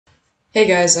Hey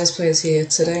guys, Iceplayz here.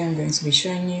 Today I'm going to be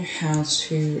showing you how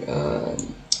to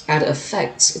add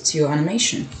effects to your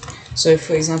animation. So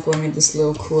for example, I made this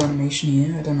little cool animation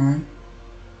here, I don't know.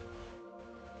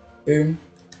 Boom.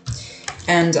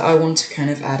 And I want to kind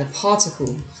of add a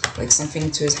particle, like something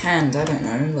to his hand, I don't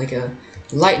know, like a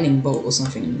lightning bolt or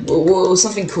something, or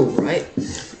something cool, right?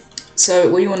 So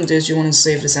what you want to do is you want to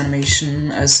save this animation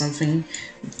as something,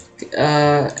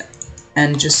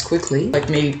 and just quickly, like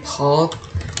maybe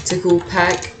particle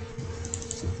pack.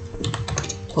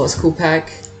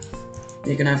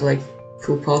 You can have like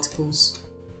cool particles.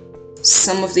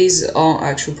 Some of these aren't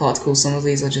actual particles, some of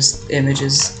these are just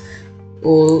images.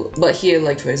 But here,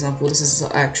 like for example, this is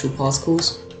actual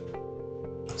particles.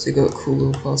 So you got cool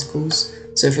little particles.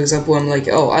 So for example, I'm like,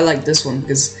 oh, I like this one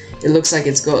because it looks like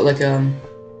it's got like a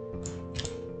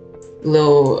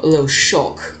little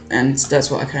shock, and that's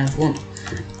what I kind of want.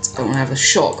 I want to have a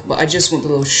shock, but I just want the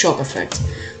little shock effect.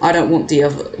 I don't want the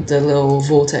little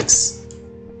vortex.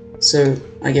 So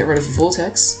I get rid of the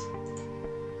vortex,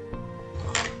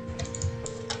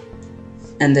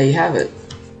 and there you have it.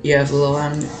 You have a little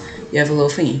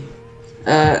thingy.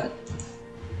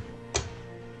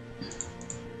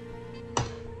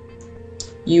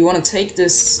 You want to take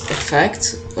this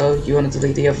effect. You want to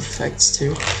delete the other effects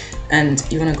too, and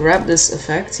you want to grab this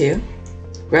effect here.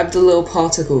 Grab the little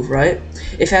particle, right?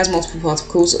 If it has multiple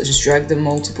particles, just drag the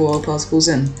multiple particles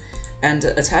in and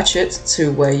attach it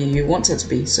to where you want it to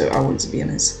be. So I want it to be in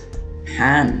his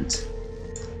hand.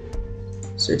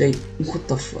 So what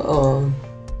the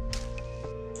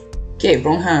okay,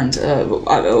 wrong hand.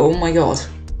 Oh my god.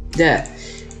 There.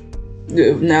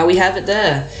 Now we have it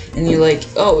there. And you're like,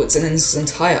 oh, it's in his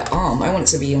entire arm. I want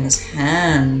it to be on his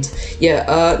hand. Yeah,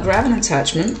 grab an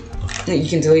attachment. You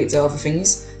can delete the other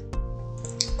things.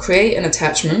 Create an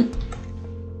attachment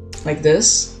like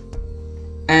this,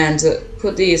 and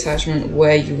put the attachment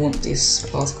where you want this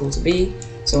particle to be.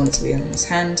 So I want it to be in his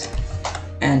hand,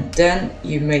 and then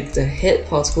you make the hit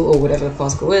particle, or whatever the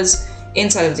particle is,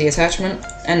 inside of the attachment,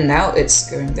 and now it's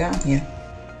going down here.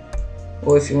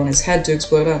 Or if you want his head to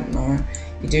explode, I don't know,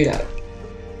 you do that.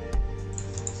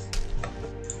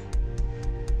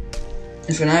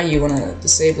 And for now you want to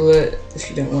disable it if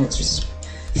you don't want it to just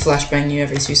flashbang you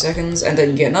every 2 seconds, and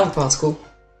then you get another particle.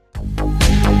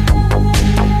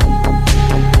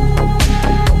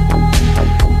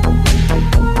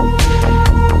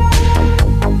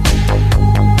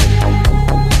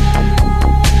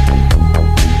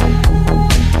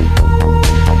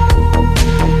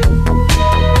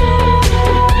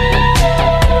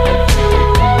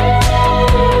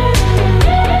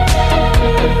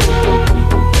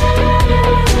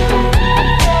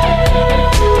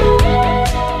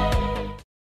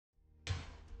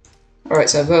 Alright,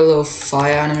 so I've got a little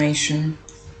fire animation.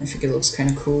 I think it looks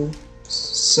kind of cool.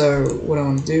 So what I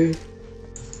want to do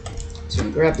is I'm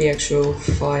going to grab the actual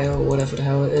fire, or whatever the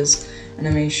hell it is,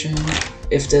 animation.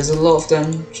 If there's a lot of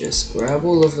them, just grab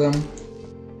all of them,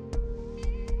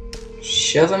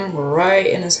 shove them right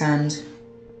in his hand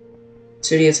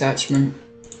to the attachment.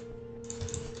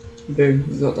 Boom,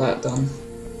 we got that done.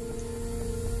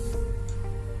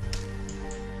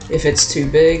 If it's too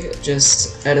big,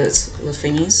 just edit the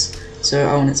thingies. So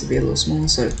I want it to be a little smaller,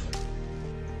 so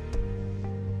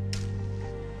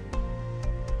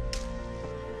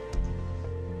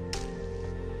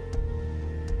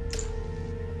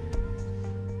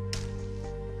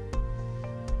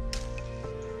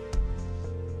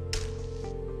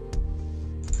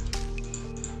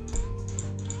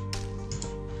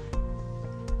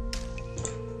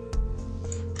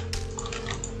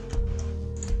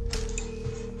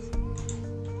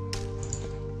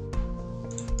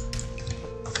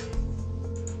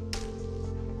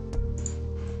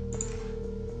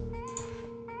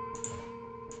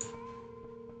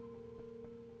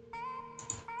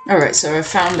alright, so I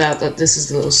found out that this is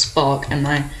the little spark, and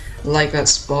I like that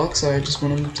spark, so I just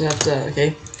want to have that,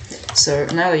 okay? So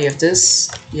now that you have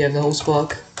this, you have the whole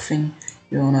spark thing,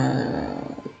 you want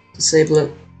to disable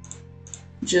it,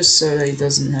 just so that he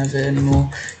doesn't have it anymore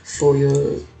for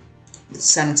your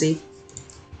sanity.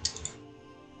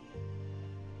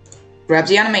 Grab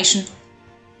the animation,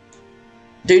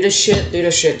 do the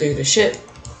shit.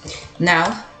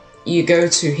 Now, you go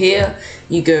to here,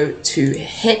 you go to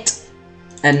hit,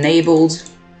 enabled.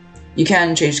 You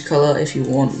can change the color if you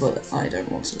want, but I don't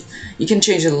want to. You can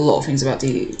change a lot of things about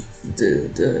the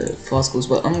particles,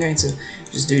 but I'm going to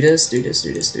just do this,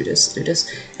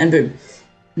 and boom.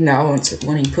 Now I want to,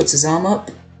 when he puts his arm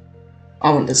up,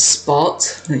 I want the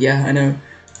spot, yeah, I know,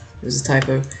 there's a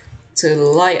typo, to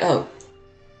light up.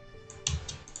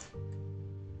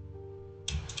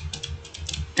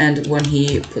 and when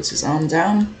he puts his arm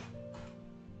down.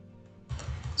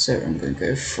 So I'm going to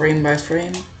go frame by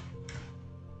frame,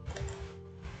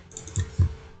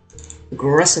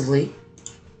 aggressively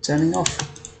turning off.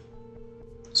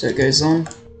 So it goes on,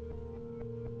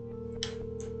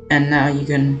 and now you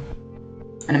can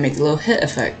animate the little hit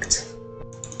effect.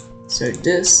 So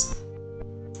this.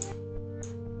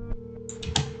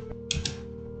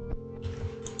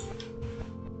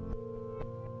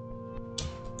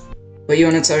 But you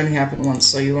want it to only happen once,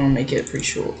 so you want to make it pretty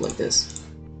short, like this.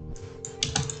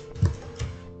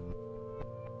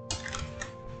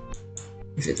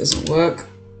 If it doesn't work,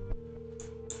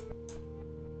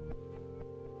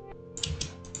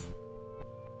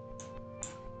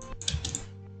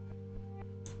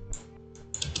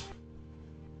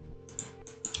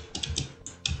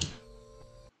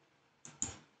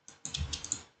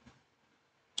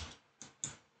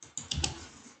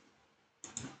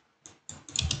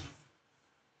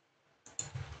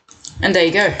 and there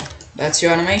you go. That's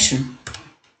your animation.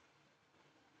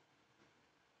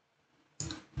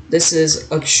 This is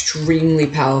extremely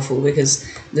powerful because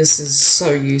this is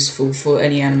so useful for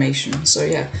any animation. So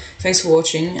yeah, thanks for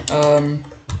watching.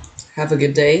 Have a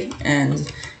good day.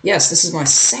 And yes, this is my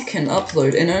second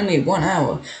upload in only 1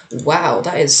 hour. Wow,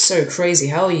 that is so crazy.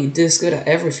 How are you this good at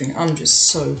everything? I'm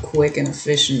just so quick and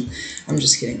efficient. I'm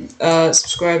just kidding.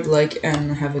 Subscribe, like,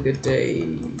 and have a good day.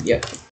 Yep.